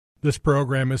This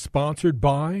program is sponsored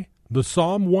by the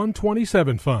Psalm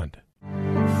 127 Fund.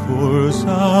 For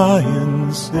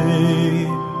Zion's sake,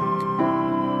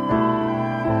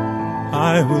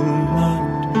 I will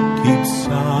not keep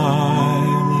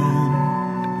silent.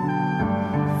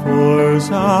 For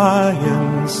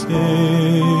Zion's sake,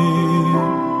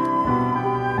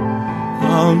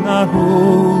 I'll not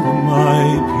hold my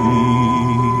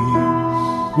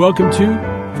peace. Welcome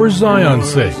to For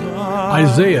Zion's Sake.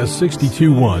 Isaiah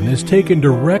 62:1 is taken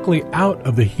directly out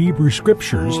of the Hebrew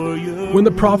Scriptures when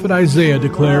the prophet Isaiah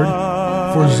declared,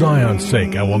 "For Zion's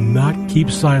sake I will not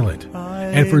keep silent,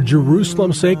 and for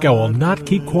Jerusalem's sake I will not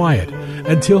keep quiet,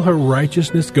 until her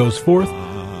righteousness goes forth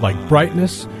like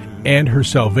brightness, and her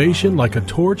salvation like a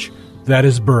torch that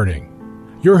is burning."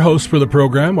 Your hosts for the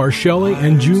program are Shelley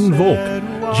and June Volk,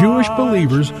 Jewish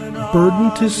believers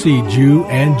burdened to see Jew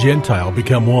and Gentile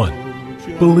become one.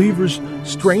 Believers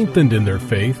strengthened in their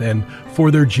faith and for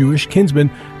their Jewish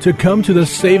kinsmen to come to the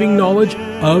saving knowledge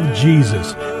of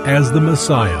Jesus as the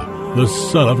Messiah, the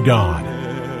Son of God.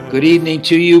 Good evening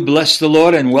to you. Bless the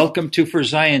Lord and welcome to For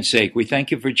Zion's Sake. We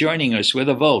thank you for joining us. We're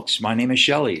the Volks. My name is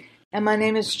Shelley. And my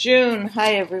name is June.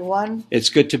 Hi, everyone. It's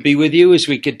good to be with you as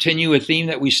we continue a theme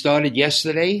that we started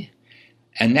yesterday.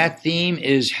 And that theme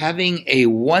is having a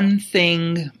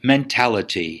one-thing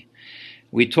mentality.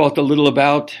 We talked a little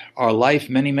about our life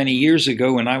many, many years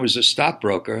ago when I was a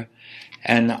stockbroker,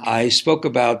 and I spoke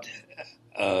about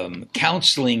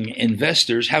counseling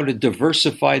investors how to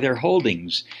diversify their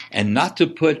holdings and not to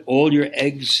put all your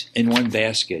eggs in one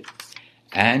basket.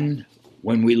 And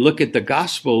when we look at the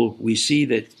gospel, we see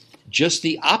that just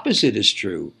the opposite is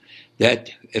true.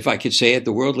 That, if I could say it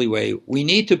the worldly way, we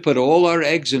need to put all our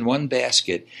eggs in one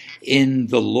basket in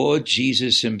the Lord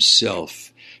Jesus himself,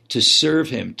 to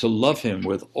serve him, to love him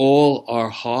with all our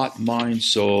heart, mind,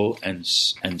 soul, and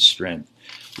strength.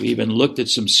 We even looked at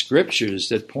some scriptures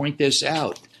that point this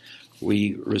out.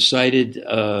 We recited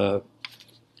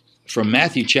from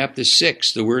Matthew chapter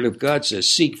 6, the word of God says,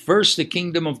 "Seek first the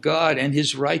kingdom of God and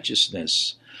his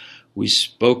righteousness." We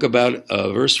spoke about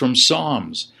a verse from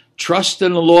Psalms, "Trust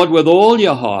in the Lord with all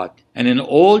your heart, and in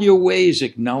all your ways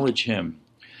acknowledge him."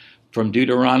 From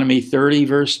Deuteronomy 30,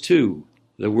 verse 2,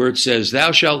 the word says,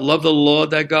 "Thou shalt love the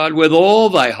Lord thy God with all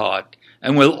thy heart,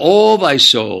 and with all thy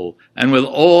soul, and with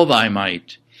all thy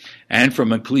might." And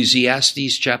from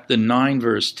Ecclesiastes chapter 9,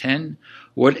 verse 10,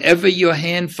 "Whatever your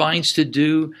hand finds to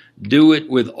do, do it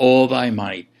with all thy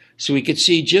might." So we could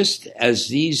see, just as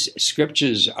these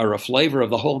scriptures are a flavor of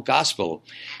the whole gospel,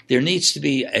 there needs to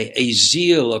be a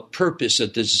zeal, a purpose, a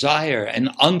desire, an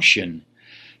unction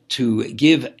to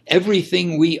give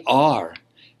everything we are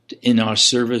in our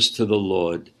service to the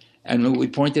Lord. And we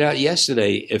pointed out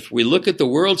yesterday, if we look at the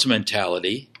world's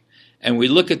mentality and we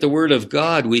look at the Word of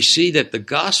God, we see that the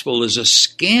gospel is a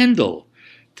scandal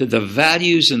to the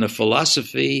values and the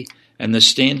philosophy and the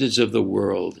standards of the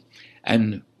world.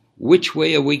 And which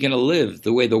way are we going to live?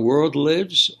 The way the world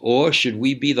lives? Or should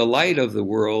we be the light of the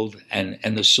world and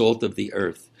the salt of the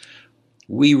earth?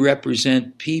 We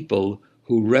represent people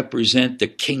who represent the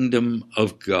kingdom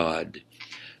of God.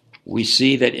 We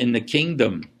see that in the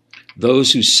kingdom,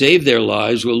 those who save their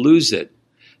lives will lose it.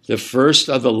 The first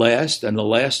are the last, and the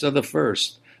last are the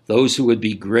first. Those who would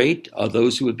be great are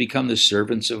those who would become the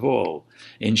servants of all.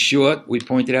 In short, we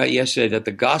pointed out yesterday that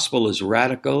the gospel is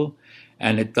radical,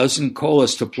 and it doesn't call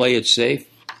us to play it safe,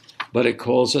 but it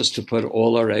calls us to put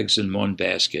all our eggs in one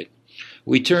basket.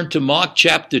 We turn to Mark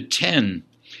chapter 10,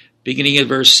 beginning at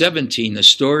verse 17, the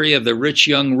story of the rich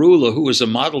young ruler who was a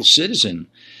model citizen.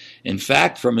 In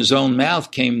fact, from his own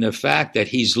mouth came the fact that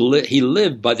he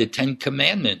lived by the 10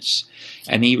 Commandments,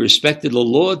 and he respected the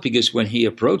Lord because when he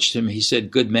approached him, he said,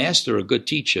 "Good master," or "good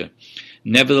teacher."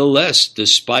 Nevertheless,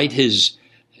 despite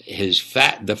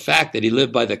the fact that he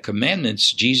lived by the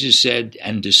commandments, Jesus said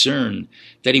and discerned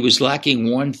that he was lacking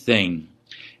one thing,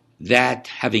 that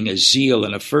having a zeal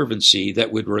and a fervency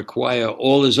that would require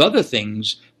all his other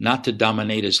things not to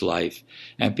dominate his life.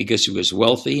 And because he was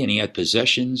wealthy and he had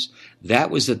possessions,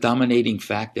 that was the dominating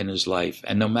fact in his life.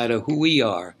 And no matter who we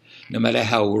are, no matter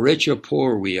how rich or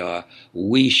poor we are,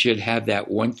 we should have that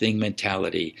one thing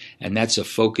mentality, and that's a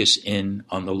focus in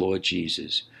on the Lord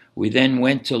Jesus. We then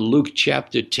went to Luke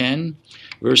chapter 10,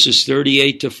 verses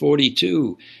 38 to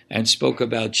 42, and spoke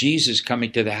about Jesus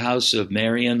coming to the house of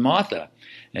Mary and Martha.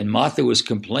 And Martha was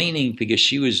complaining because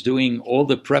she was doing all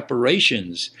the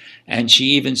preparations. And she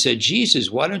even said, "Jesus,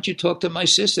 why don't you talk to my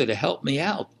sister to help me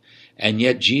out?" And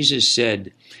yet Jesus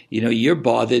said, you're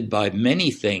bothered by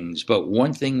many things, but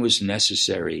one thing was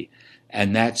necessary.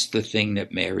 And that's the thing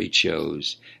that Mary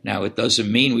chose. Now, it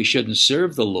doesn't mean we shouldn't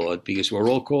serve the Lord, because we're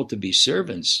all called to be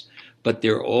servants. but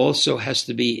there also has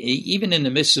to be, even in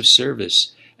the midst of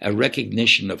service, a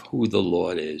recognition of who the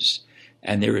Lord is.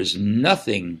 And there is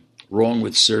nothing wrong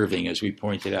with serving, as we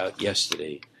pointed out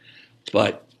yesterday.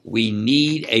 But we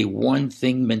need a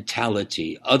one-thing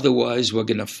mentality. Otherwise, we're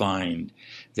going to find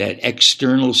that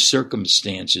external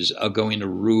circumstances are going to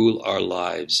rule our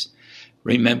lives.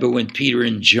 Remember when Peter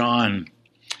and John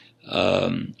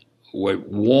were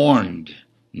warned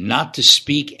not to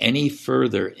speak any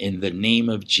further in the name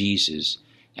of Jesus.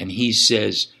 And he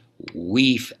says,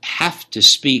 we have to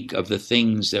speak of the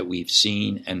things that we've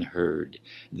seen and heard.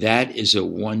 That is a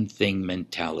one-thing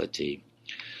mentality.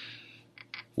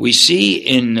 We see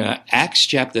in Acts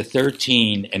chapter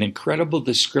 13 an incredible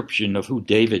description of who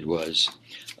David was.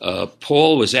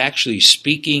 Paul was actually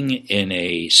speaking in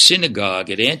a synagogue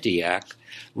at Antioch,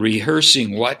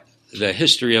 rehearsing what the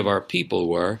history of our people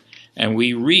were. And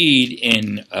we read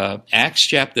in Acts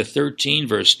chapter 13,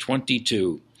 verse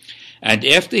 22, and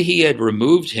after he had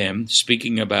removed him,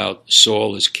 speaking about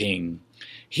Saul as king,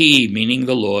 he, meaning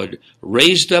the Lord,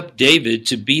 raised up David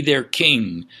to be their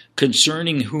king,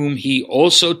 concerning whom he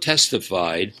also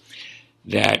testified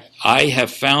that I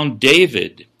have found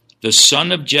David, the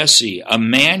son of Jesse, a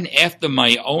man after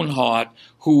my own heart,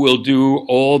 who will do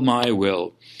all my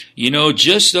will. You know,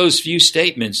 just those few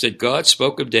statements that God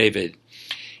spoke of David.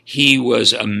 He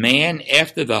was a man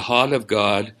after the heart of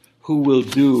God who will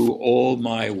do all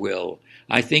my will.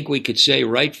 I think we could say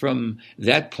right from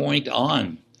that point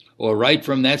on, or right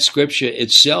from that scripture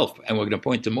itself, and we're going to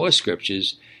point to more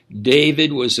scriptures,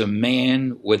 David was a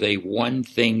man with a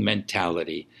one-thing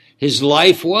mentality. His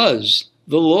life was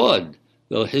the Lord.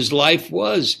 His life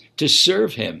was to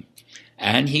serve him.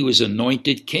 And he was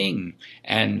anointed king.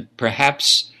 And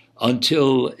perhaps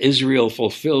until Israel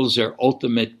fulfills their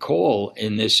ultimate call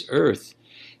in this earth,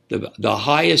 the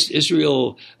highest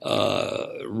Israel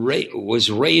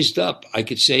was raised up, I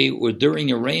could say, during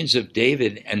the reigns of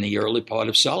David and the early part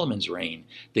of Solomon's reign,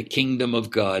 the kingdom of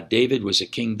God. David was a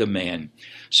kingdom man.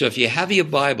 So if you have your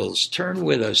Bibles, turn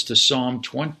with us to Psalm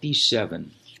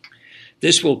 27.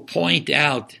 This will point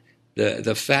out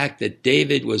the fact that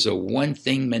David was a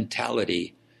one-thing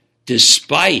mentality,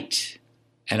 despite,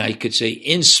 and I could say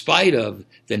in spite of,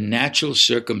 the natural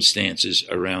circumstances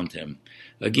around him.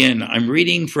 Again, I'm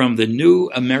reading from the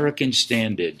New American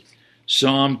Standard,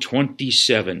 Psalm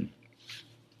 27.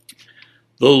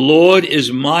 The Lord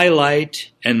is my light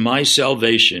and my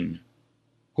salvation.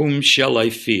 Whom shall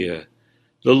I fear?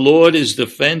 The Lord is the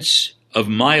defense of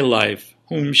my life.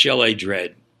 Whom shall I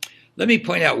dread? Let me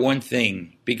point out one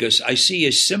thing, because I see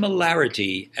a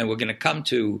similarity, and we're going to come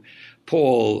to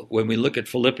Paul when we look at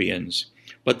Philippians,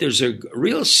 but there's a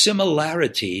real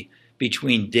similarity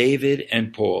between David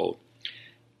and Paul.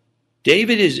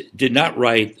 David did not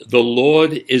write, the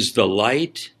Lord is the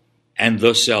light and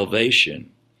the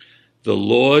salvation. The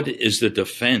Lord is the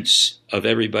defense of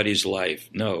everybody's life.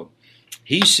 No,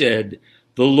 he said,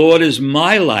 the Lord is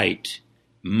my light,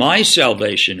 my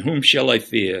salvation. Whom shall I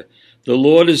fear? The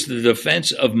Lord is the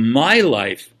defense of my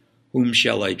life. Whom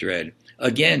shall I dread?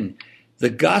 Again, the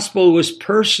gospel was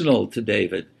personal to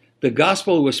David. The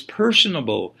gospel was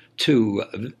personable to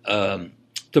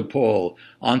Paul.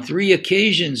 On 3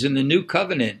 occasions in the New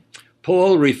Covenant,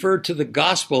 Paul referred to the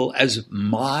gospel as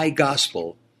my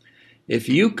gospel. If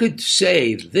you could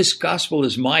say this gospel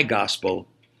is my gospel,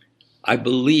 I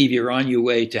believe you're on your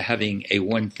way to having a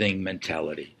one-thing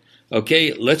mentality.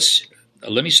 Okay, let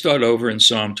me start over in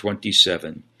Psalm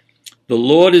 27. The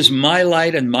Lord is my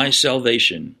light and my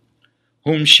salvation.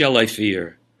 Whom shall I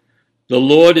fear? The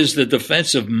Lord is the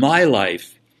defense of my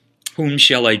life. Whom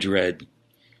shall I dread?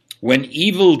 When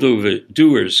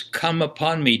evildoers come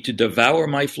upon me to devour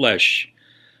my flesh,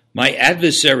 my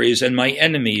adversaries and my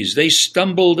enemies, they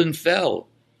stumbled and fell.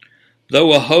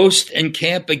 Though a host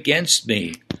encamp against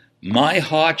me, my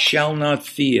heart shall not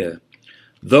fear.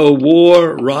 Though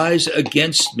war rise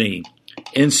against me,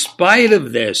 in spite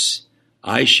of this,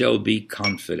 I shall be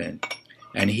confident.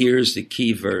 And here's the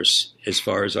key verse as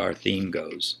far as our theme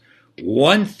goes.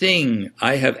 One thing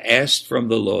I have asked from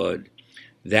the Lord,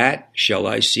 that shall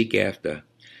I seek after,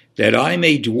 that I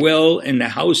may dwell in the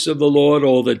house of the Lord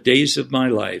all the days of my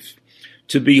life,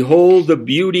 to behold the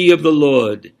beauty of the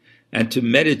Lord, and to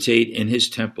meditate in his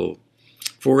temple.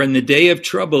 For in the day of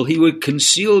trouble he would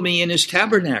conceal me in his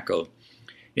tabernacle.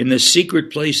 In the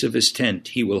secret place of his tent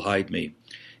he will hide me.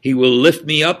 He will lift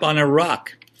me up on a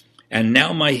rock, and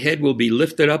now my head will be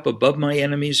lifted up above my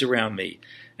enemies around me,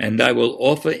 and I will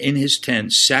offer in his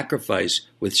tent sacrifice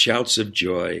with shouts of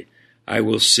joy. I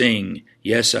will sing,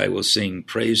 yes, I will sing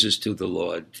praises to the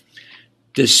Lord.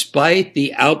 Despite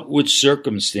the outward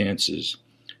circumstances,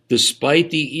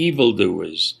 despite the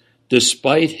evildoers,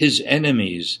 despite his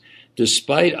enemies,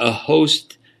 despite a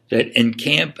host that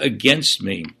encamp against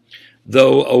me,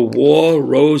 though a war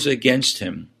rose against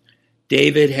him.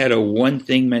 David had a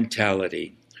one-thing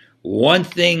mentality. One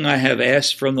thing I have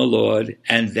asked from the Lord,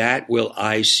 and that will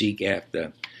I seek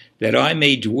after, that I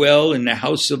may dwell in the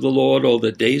house of the Lord all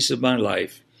the days of my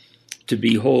life, to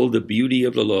behold the beauty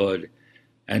of the Lord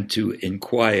and to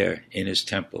inquire in his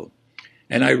temple.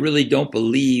 And I really don't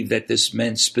believe that this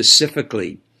meant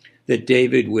specifically that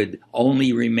David would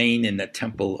only remain in the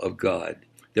temple of God.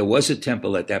 There was a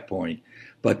temple at that point,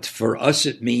 but for us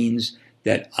it means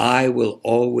that I will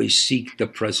always seek the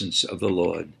presence of the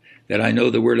Lord. That I know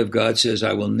the Word of God says,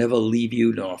 I will never leave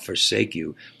you nor forsake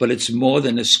you. But it's more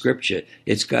than a scripture.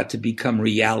 It's got to become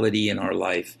reality in our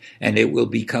life. And it will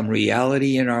become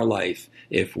reality in our life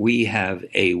if we have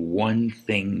a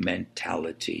one-thing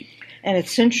mentality. And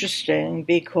it's interesting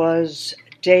because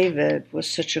David was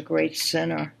such a great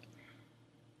sinner.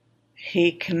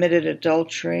 He committed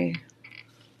adultery,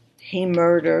 he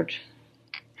murdered,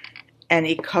 and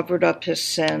he covered up his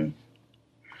sin.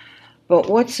 But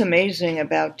what's amazing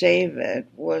about David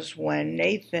was when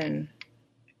Nathan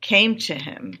came to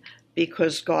him,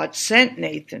 because God sent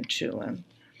Nathan to him,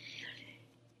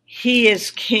 he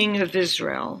as king of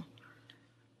Israel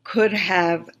could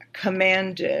have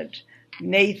commanded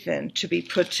Nathan to be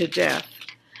put to death.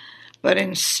 But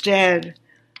instead,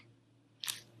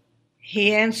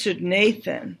 he answered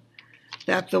Nathan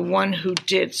that the one who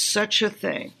did such a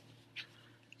thing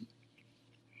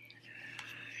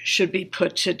should be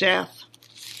put to death.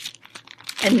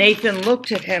 And Nathan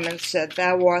looked at him and said,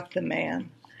 Thou art the man.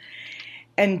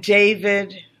 And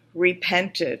David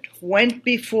repented, went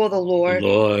before the Lord,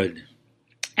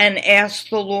 and asked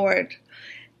the Lord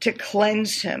to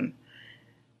cleanse him,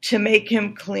 to make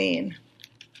him clean,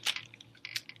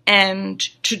 and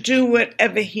to do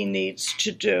whatever he needs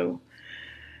to do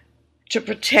to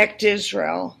protect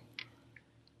Israel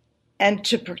and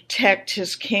to protect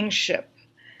his kingship.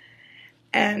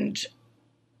 And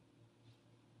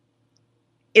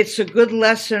it's a good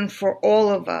lesson for all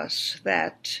of us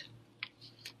that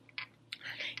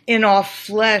in our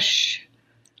flesh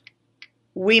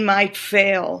we might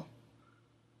fail,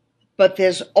 but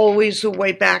there's always a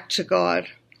way back to God.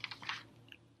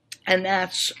 And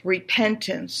that's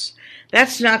repentance.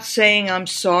 That's not saying I'm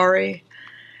sorry,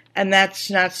 and that's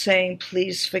not saying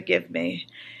please forgive me.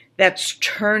 That's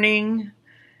turning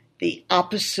the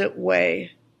opposite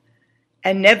way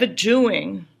and never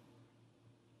doing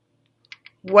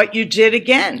what you did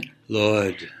again.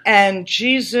 Lord. And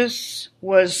Jesus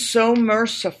was so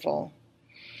merciful.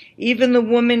 Even the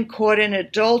woman caught in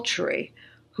adultery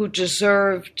who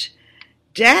deserved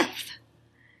death,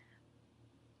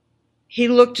 he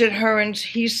looked at her and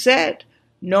he said,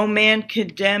 No man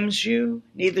condemns you,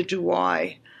 neither do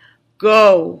I.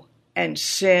 Go and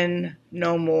sin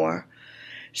no more.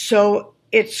 So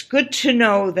it's good to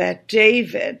know that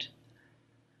David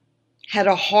had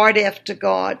a heart after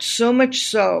God, so much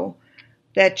so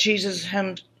that Jesus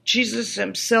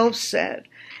himself said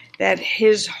that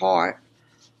his heart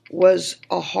was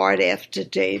a heart after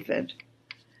David.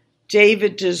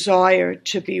 David desired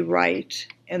to be right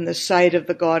in the sight of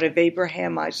the God of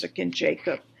Abraham, Isaac, and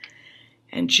Jacob.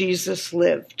 And Jesus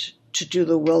lived to do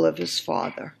the will of his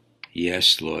Father.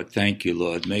 Yes, Lord. Thank you,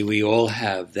 Lord. May we all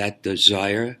have that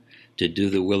desire to do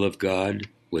the will of God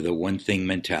with a one-thing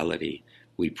mentality.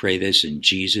 We pray this in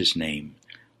Jesus' name.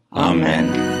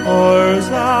 Amen. For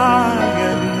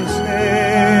Zion's sake.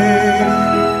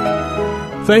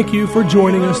 Thank you for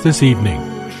joining us this evening.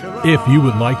 If you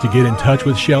would like to get in touch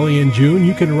with Shelley and June,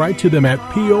 you can write to them at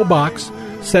P.O. Box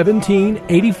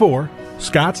 1784,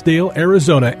 Scottsdale,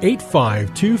 Arizona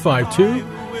 85252.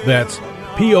 That's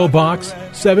P.O. Box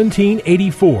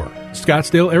 1784,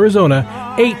 Scottsdale,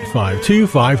 Arizona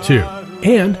 85252.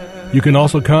 And you can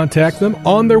also contact them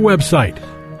on their website,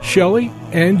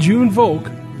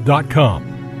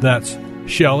 ShelleyandJuneVolk.com. That's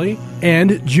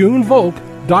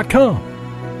ShelleyandJuneVolk.com.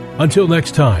 Until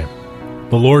next time,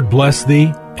 the Lord bless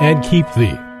thee and keep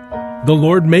thee. The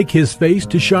Lord make his face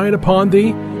to shine upon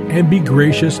thee and be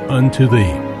gracious unto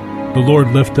thee. The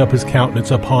Lord lift up his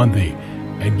countenance upon thee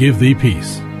and give thee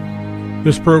peace.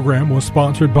 This program was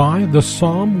sponsored by the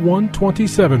Psalm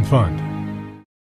 127 Fund.